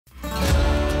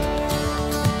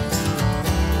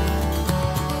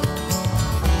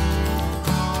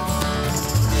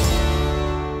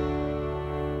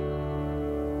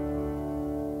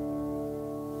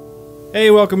Hey,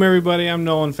 welcome everybody. I'm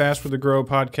Nolan Fast with the Grow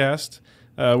Podcast.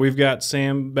 We've got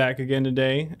Sam back again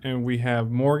today, and we have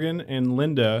Morgan and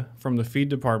Linda from the feed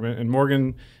department. And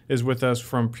Morgan is with us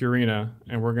from Purina,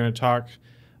 and we're going to talk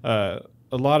a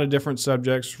lot of different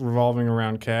subjects revolving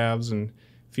around calves and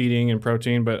feeding and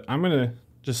protein. But I'm going to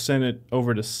just send it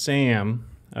over to Sam.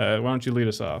 Why don't you lead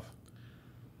us off?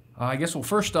 I guess, well,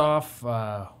 first off,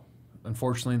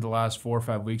 unfortunately, the last 4 or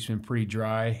 5 weeks have been pretty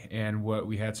dry, and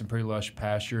we had some pretty lush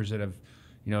pastures that have,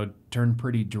 turned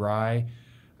pretty dry.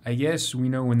 I guess we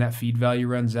know when that feed value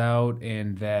runs out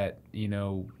and that,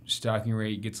 stocking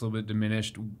rate gets a little bit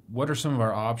diminished, what are some of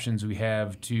our options we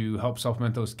have to help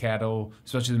supplement those cattle,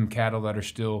 especially them cattle that are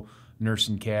still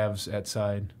nursing calves at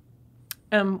side?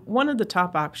 One of the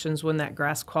top options when that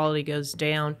grass quality goes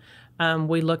down,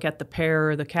 we look at the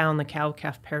pair, the cow and the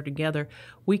cow-calf pair together.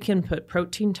 We can put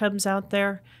protein tubs out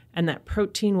there, and that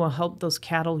protein will help those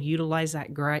cattle utilize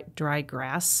that dry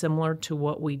grass, similar to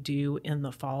what we do in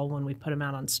the fall when we put them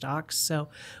out on stocks. So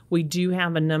we do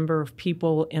have a number of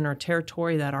people in our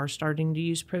territory that are starting to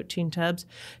use protein tubs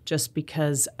just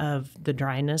because of the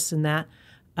dryness in that.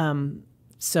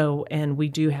 And we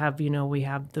do have, we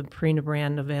have the Purina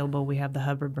brand available, we have the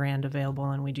Hubbard brand available,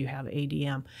 and we do have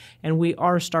ADM. And we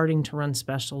are starting to run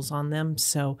specials on them,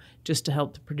 so just to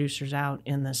help the producers out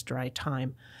in this dry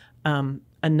time.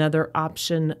 Another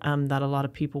option that a lot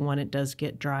of people, when it does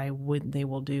get dry, they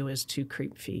will do is to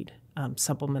creep feed,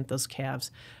 supplement those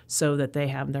calves so that they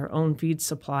have their own feed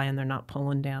supply and they're not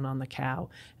pulling down on the cow.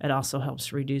 It also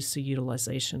helps reduce the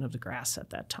utilization of the grass at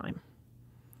that time.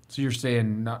 So you're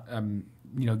saying not,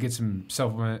 get some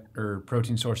supplement or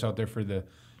protein source out there for the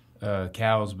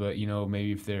cows, but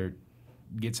maybe if they're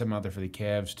get something out there for the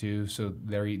calves too, so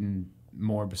they're eating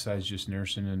more besides just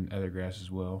nursing and other grass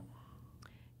as well.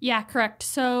 Yeah, correct.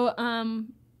 So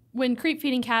when creep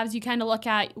feeding calves, you kind of look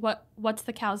at what's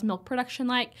the cow's milk production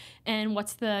like and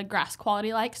what's the grass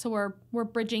quality like. So we're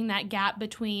bridging that gap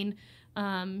between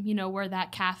where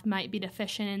that calf might be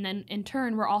deficient, and then in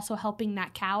turn we're also helping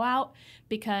that cow out,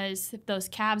 because if those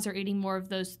calves are eating more of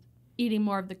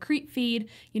the creep feed,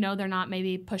 they're not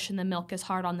maybe pushing the milk as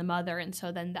hard on the mother, and so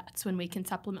then that's when we can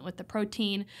supplement with the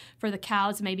protein for the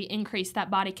cows, maybe increase that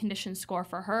body condition score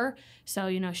for her, so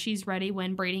she's ready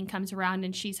when breeding comes around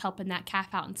and she's helping that calf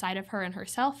out inside of her and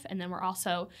herself. And then we're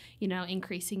also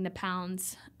increasing the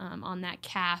pounds on that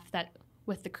calf that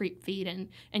with the creep feed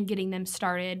and getting them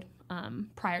started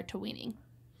prior to weaning.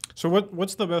 So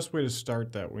what's the best way to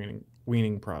start that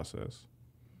weaning process?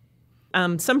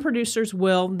 Some producers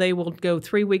they will go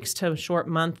 3 weeks to a short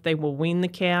month. They will wean the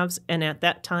calves, and at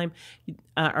that time,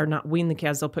 or not wean the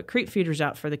calves, they'll put creep feeders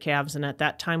out for the calves, and at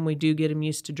that time we do get them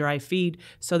used to dry feed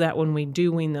so that when we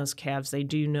do wean those calves, they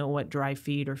do know what dry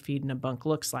feed or feed in a bunk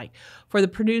looks like. For the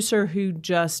producer who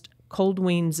just cold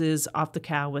weans is off the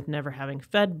cow with never having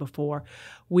fed before,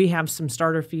 we have some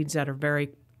starter feeds that are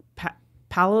very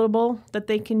palatable that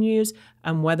they can use,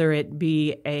 whether it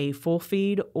be a full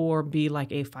feed or be like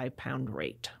a 5-pound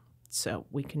rate. So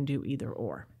we can do either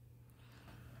or.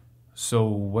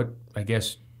 So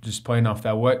just playing off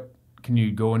that, what can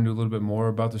you go into a little bit more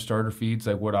about the starter feeds,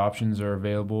 like what options are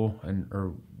available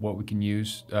or what we can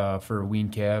use for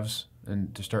weaned calves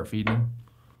and to start feeding them?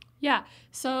 Yeah,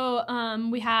 so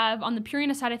we have on the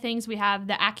Purina side of things, we have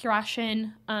the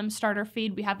AccuRation starter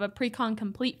feed, we have a Precon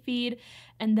Complete feed,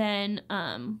 and then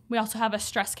we also have a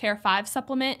Stress Care 5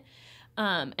 supplement.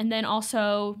 And then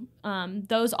also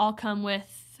those all come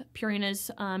with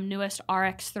Purina's newest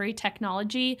RX3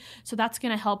 technology. So that's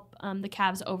going to help the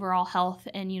calves' overall health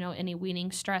and, any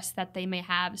weaning stress that they may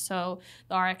have. So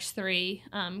the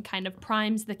RX3 kind of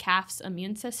primes the calf's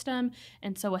immune system.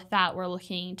 And so with that, we're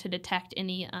looking to detect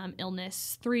any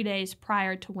illness 3 days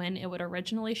prior to when it would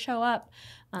originally show up.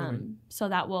 So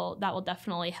that will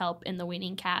definitely help in the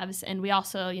weaning calves. And we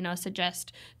also,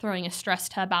 suggest throwing a stress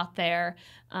tub out there,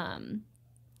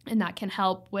 and that can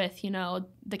help with,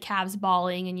 the calves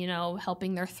bawling and,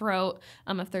 helping their throat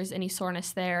if there's any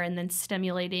soreness there, and then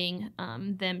stimulating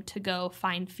them to go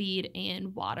find feed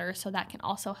and water. So that can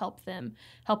also help them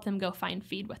go find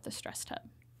feed with the stress tub.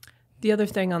 The other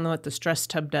thing on what the stress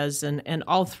tub does, and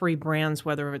all three brands,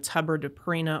 whether it's Hubbard,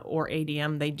 Purina, or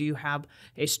ADM, they do have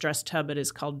a stress tub. It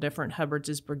is called different. Hubbard's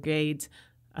is Brigades.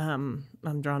 I'm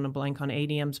drawing a blank on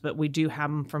ADM's, but we do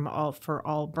have them for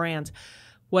all brands.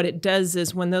 What it does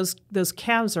is when those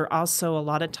calves are also, a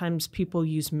lot of times people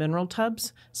use mineral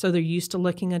tubs, so they're used to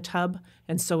licking a tub,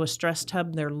 and so a stress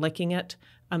tub, they're licking it.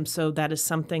 So that is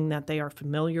something that they are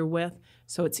familiar with,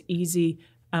 so it's easy.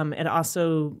 It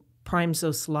also primes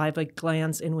those saliva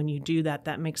glands, and when you do that,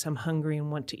 that makes them hungry and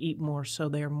want to eat more, so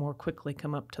they're more quickly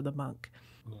come up to the bunk.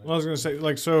 Well, I was going to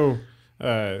say, so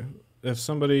If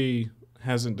somebody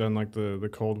hasn't done like the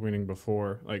cold weaning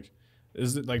before, like,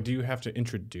 is it like, do you have to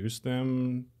introduce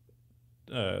them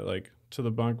like to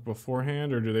the bunk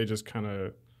beforehand, or do they just kind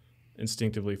of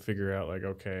instinctively figure out like,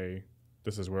 okay,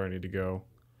 this is where I need to go?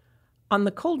 On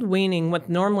the cold weaning, what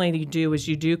normally you do is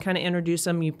you do kind of introduce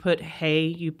them. You put hay,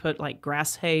 you put like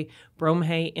grass hay, brome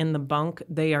hay in the bunk.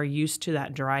 They are used to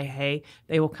that dry hay.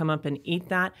 They will come up and eat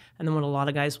that. And then what a lot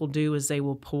of guys will do is they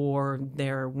will pour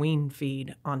their wean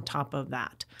feed on top of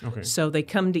that. Okay. So they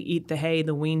come to eat the hay,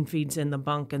 the wean feed's in the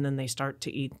bunk, and then they start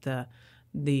to eat the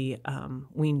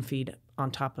wean feed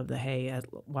on top of the hay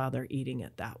while they're eating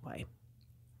it that way.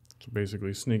 So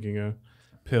basically sneaking a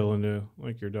pill into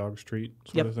like your dog's treat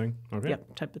sort of thing. Okay.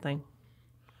 Yep, type of thing.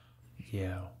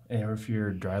 Yeah. Or if you're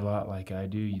a dry lot like I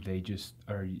do, they just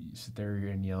are sit there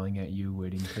and yelling at you,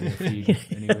 waiting for their feed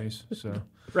anyways. So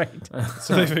Right.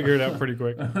 So they figure it out pretty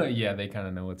quick. yeah, they kind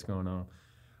of know what's going on.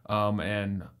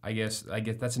 And I guess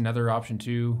that's another option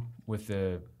too with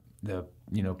the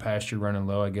pasture running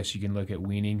low. I guess you can look at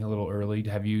weaning a little early.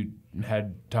 Have you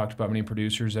talked about many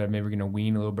producers that maybe going to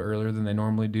wean a little bit earlier than they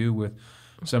normally do with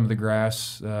some of the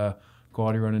grass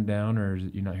quality running down, or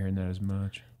you're not hearing that as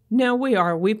much? No, we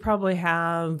are. We probably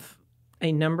have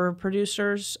a number of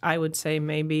producers. I would say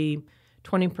maybe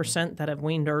 20% that have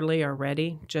weaned early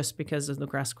already just because of the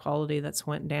grass quality that's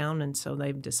went down, and so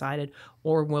they've decided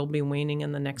or will be weaning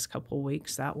in the next couple of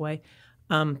weeks that way.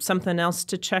 Something else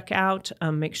to check out,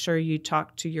 make sure you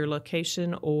talk to your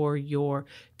location or your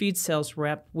feed sales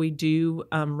rep. We do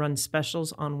run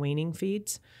specials on weaning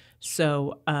feeds.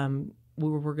 So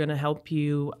we're going to help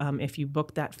you. If you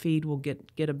book that feed, we'll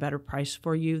get a better price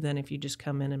for you than if you just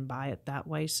come in and buy it that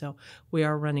way. So we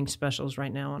are running specials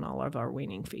right now on all of our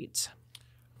weaning feeds.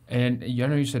 And I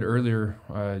know you said earlier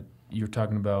you're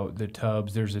talking about the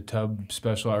tubs. There's a tub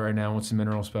special out right now. What's the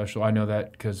mineral special? I know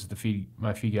that because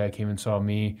my feed guy came and saw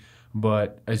me.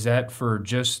 But is that for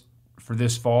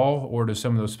this fall, or do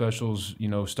some of those specials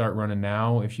start running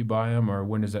now if you buy them, or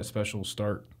when does that special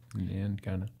start? In the end,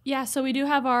 kind of. Yeah, so we do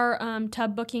have our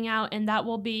tub booking out, and that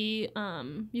will be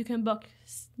you can book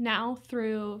now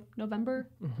through November.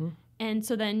 Mm-hmm. And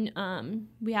so then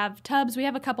we have tubs. We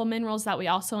have a couple minerals that we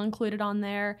also included on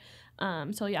there.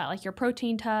 So yeah, like your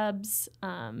protein tubs,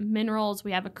 minerals.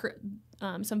 We have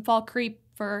some fall creep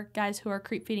for guys who are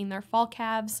creep feeding their fall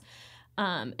calves.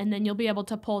 And then you'll be able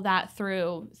to pull that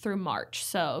through March.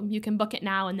 So you can book it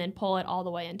now and then pull it all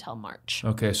the way until March.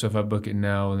 Okay, so if I book it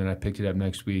now and then I picked it up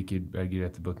next week, I'd get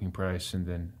at the booking price, and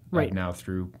then Right. now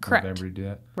through Correct. November to do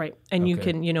that? Right. And you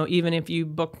Okay. can, even if you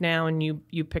book now and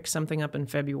you pick something up in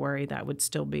February, that would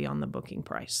still be on the booking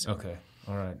price. Okay,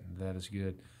 all right, that is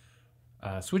good.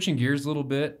 Switching gears a little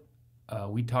bit,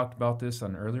 we talked about this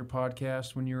on an earlier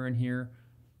podcast when you were in here.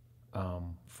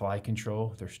 Fly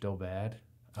control, they're still bad.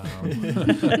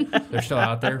 They're still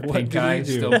out there. What Pink do eye we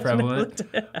do? still prevalent.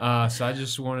 So I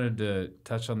just wanted to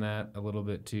touch on that a little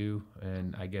bit too,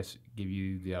 and I guess give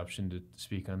you the option to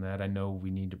speak on that. I know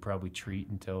we need to probably treat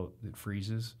until it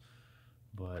freezes,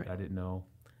 but I didn't know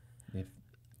if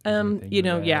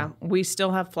Yeah, we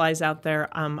still have flies out there.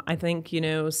 I think,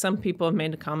 some people have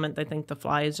made a comment. They think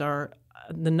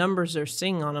the numbers they're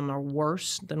seeing on them are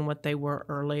worse than what they were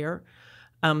earlier.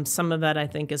 Some of that, I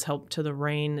think, is helped to the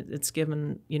rain. It's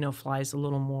given, flies a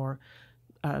little more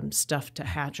stuff to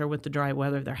hatch, or with the dry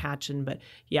weather, they're hatching. But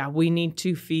yeah, we need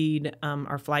to feed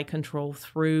our fly control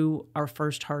through our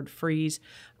first hard freeze.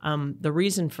 The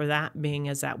reason for that being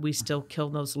is that we still kill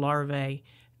those larvae,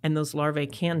 and those larvae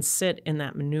can sit in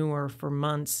that manure for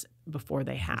months before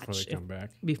they hatch. Before they come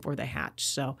back. Before they hatch.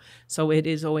 So it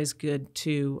is always good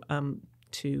to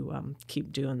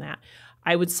keep doing that.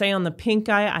 I would say on the pink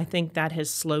eye, I think that has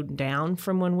slowed down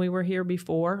from when we were here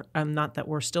before. Not that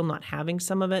we're still not having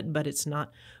some of it, but it's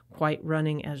not quite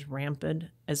running as rampant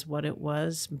as what it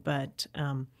was. But,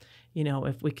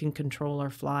 if we can control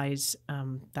our flies,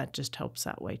 that just helps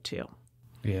that way too.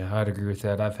 Yeah, I'd agree with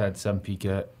that. I've had some pink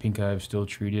eye I've still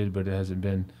treated, but it hasn't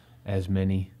been as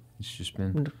many. It's just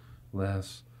been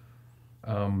less.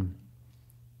 I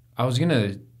was going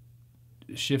to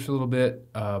shift a little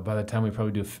bit. By the time we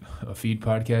probably do a feed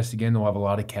podcast again, we'll have a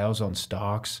lot of cows on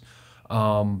stocks.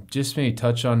 Just maybe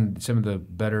touch on some of the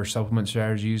better supplement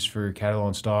strategies for cattle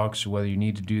on stocks, whether you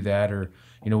need to do that, or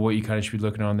what you kind of should be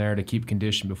looking on there to keep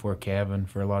condition before calving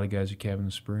for a lot of guys who calve in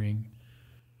the spring.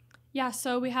 Yeah,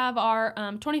 so we have our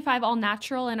 25 all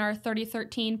natural and our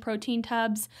 3013 protein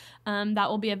tubs that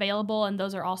will be available, and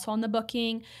those are also on the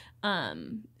booking.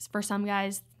 For some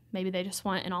guys, maybe they just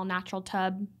want an all natural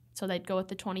tub So they'd go with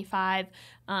the 25.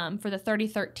 For the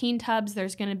 30-13 tubs,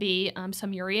 there's going to be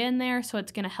some urea in there, so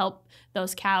it's going to help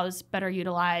those cows better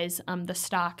utilize the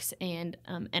stocks and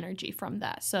energy from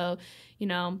that. So,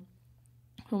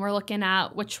 when we're looking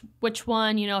at which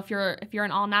one, if you're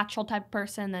an all natural type of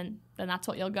person, then that's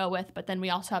what you'll go with. But then we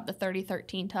also have the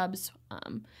 30-13 tubs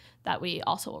that we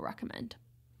also will recommend.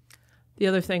 The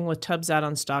other thing with tubs out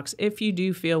on stocks, if you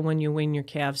do feel when you wean your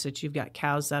calves that you've got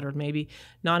cows that are maybe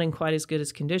not in quite as good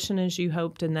as condition as you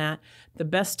hoped in that, the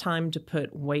best time to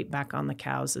put weight back on the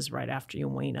cows is right after you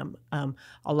wean them.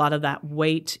 A lot of that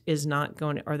weight is not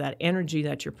going to, or that energy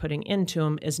that you're putting into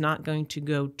them is not going to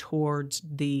go towards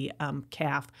the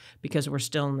calf because we're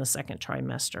still in the second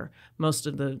trimester. Most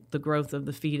of the growth of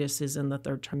the fetus is in the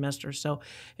third trimester. So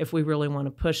if we really want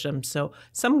to push them, so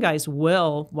some guys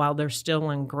will, while they're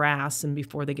still in grass and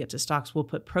before they get to stocks, we'll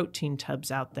put protein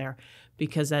tubs out there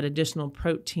because that additional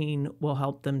protein will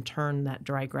help them turn that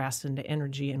dry grass into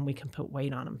energy, and we can put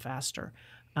weight on them faster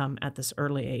at this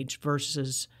early age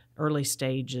versus early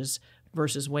stages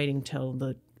versus waiting till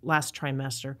the last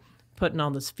trimester, putting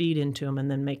all this feed into them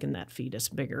and then making that fetus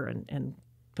bigger and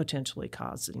potentially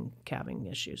causing calving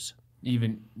issues.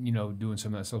 Even, doing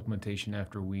some of that supplementation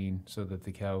after wean so that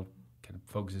the cow kind of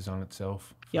focuses on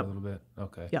itself for a little bit?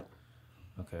 Okay. Yep.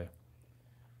 Okay.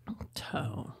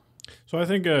 So I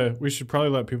think we should probably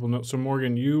let people know. So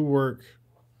Morgan, you work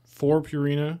for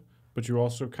Purina, but you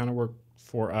also kind of work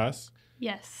for us.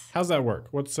 Yes. How's that work?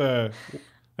 What's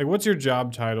what's your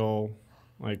job title?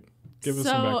 Like, give us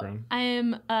some background. I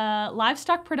am a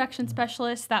livestock production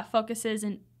specialist that focuses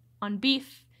on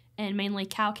beef and mainly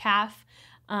cow-calf.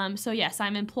 So yes,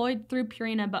 I'm employed through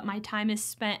Purina, but my time is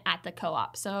spent at the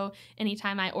co-op. So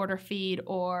anytime I order feed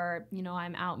or,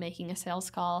 I'm out making a sales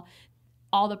call,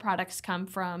 all the products come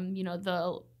from,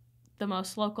 the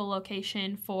most local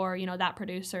location for, that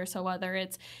producer. So whether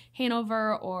it's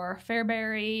Hanover or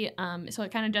Fairbury, so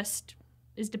it kind of just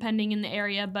is depending in the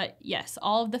area. But yes,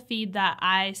 all of the feed that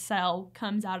I sell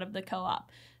comes out of the co-op.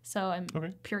 So I'm a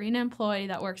Purina employee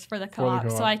that works for the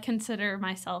co-op. So I consider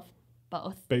myself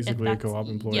both. Basically a co-op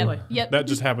employee. Yep. That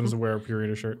just happens to wear a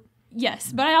Purina shirt.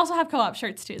 Yes, but I also have co-op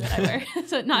shirts too that I wear.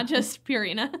 So not just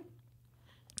Purina.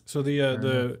 So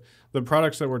the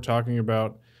products that we're talking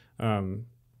about,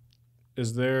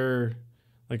 is there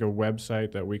like a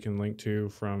website that we can link to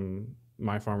from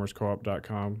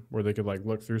myfarmerscoop.com where they could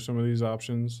look through some of these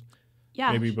options?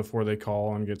 Yeah. Maybe before they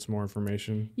call and get some more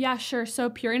information. Yeah, sure. So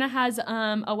Purina has a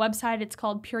website. It's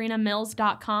called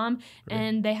purinamills.com,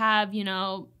 and they have,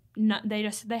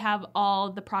 they have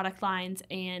all the product lines,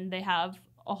 and they have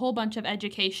a whole bunch of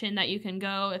education that you can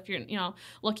go if you're,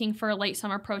 looking for late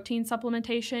summer protein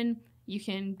supplementation. You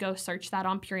can go search that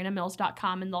on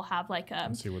purinamills.com, and they'll have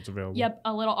and see what's available. Yep,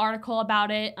 a little article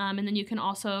about it. And then you can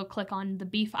also click on the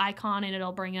beef icon, and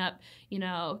it'll bring up,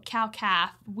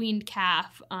 cow-calf, weaned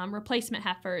calf, replacement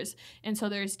heifers. And so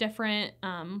there's different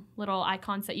little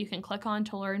icons that you can click on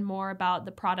to learn more about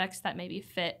the products that maybe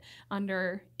fit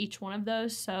under each one of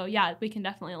those. So yeah, we can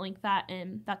definitely link that,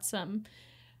 and that's a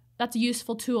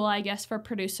useful tool, I guess, for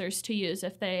producers to use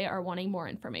if they are wanting more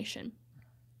information.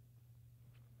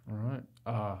 All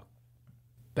right.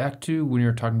 Back to when you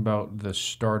were talking about the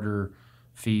starter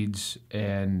feeds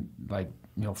and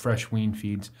fresh wean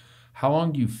feeds. How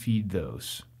long do you feed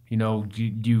those? Do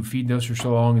you feed those for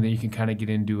so long and then you can kind of get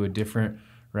into a different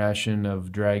ration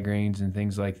of dry grains and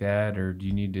things like that, or do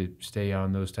you need to stay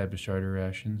on those type of starter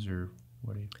rations, or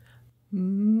what do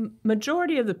you?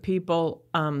 Majority of the people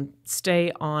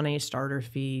stay on a starter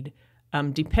feed,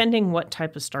 depending what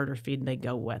type of starter feed they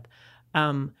go with.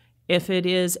 If it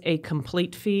is a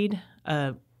complete feed,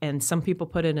 and some people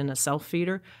put it in a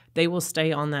self-feeder, they will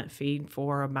stay on that feed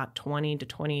for about 20 to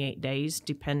 28 days,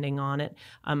 depending on it.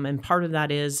 And part of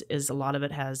that is a lot of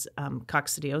it has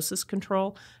coccidiosis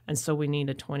control, and so we need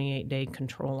a 28-day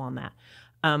control on that.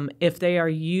 If they are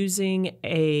using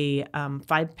a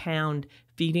 5-pound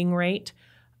feeding rate,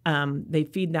 they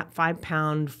feed that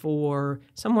 5-pound for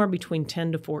somewhere between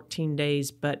 10 to 14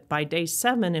 days. But by day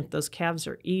 7, if those calves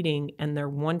are eating and they're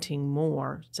wanting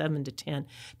more, 7 to 10,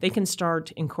 they can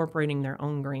start incorporating their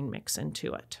own grain mix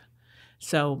into it.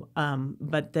 So,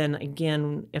 but then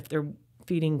again, if they're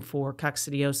feeding for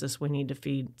coccidiosis, we need to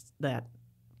feed that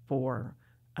for,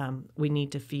 we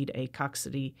need to feed a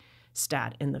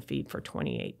coccidistat in the feed for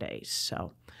 28 days.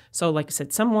 So like I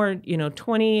said, somewhere,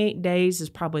 28 days is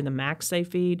probably the max they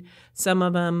feed. Some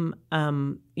of them,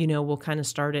 will kind of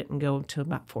start it and go to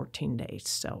about 14 days.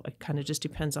 So it kind of just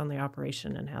depends on the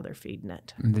operation and how they're feeding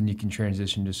it. And then you can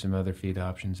transition to some other feed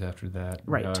options after that.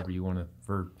 Right. However you want to,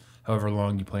 for however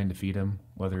long you plan to feed them,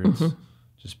 whether it's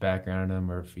just backgrounding them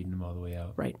or feeding them all the way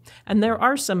out. Right. And there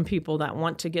are some people that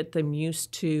want to get them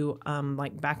used to,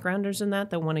 like backgrounders and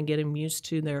that want to get them used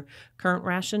to their current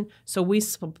ration. So we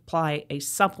supply a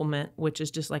supplement, which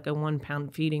is just like a 1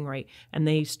 pound feeding rate. And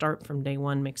they start from day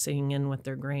one mixing in with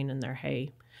their grain and their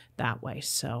hay that way.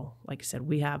 So like I said,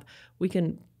 we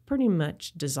can pretty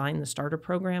much design the starter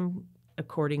program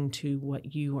according to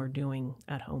what you are doing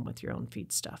at home with your own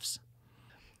feedstuffs.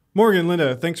 Morgan,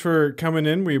 Linda, thanks for coming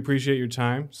in. We appreciate your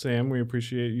time. Sam, we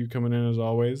appreciate you coming in as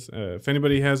always. If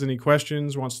anybody has any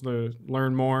questions, wants to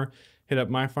learn more, hit up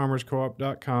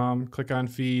myfarmerscoop.com, click on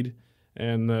feed,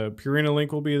 and the Purina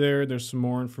link will be there. There's some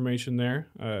more information there.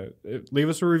 Leave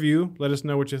us a review. Let us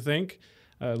know what you think.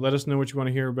 Let us know what you want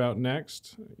to hear about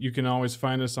next. You can always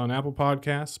find us on Apple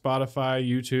Podcasts, Spotify,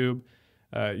 YouTube.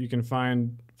 You can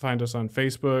find us on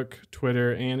Facebook,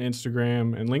 Twitter, and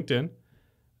Instagram, and LinkedIn.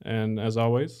 And as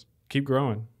always, keep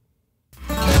growing.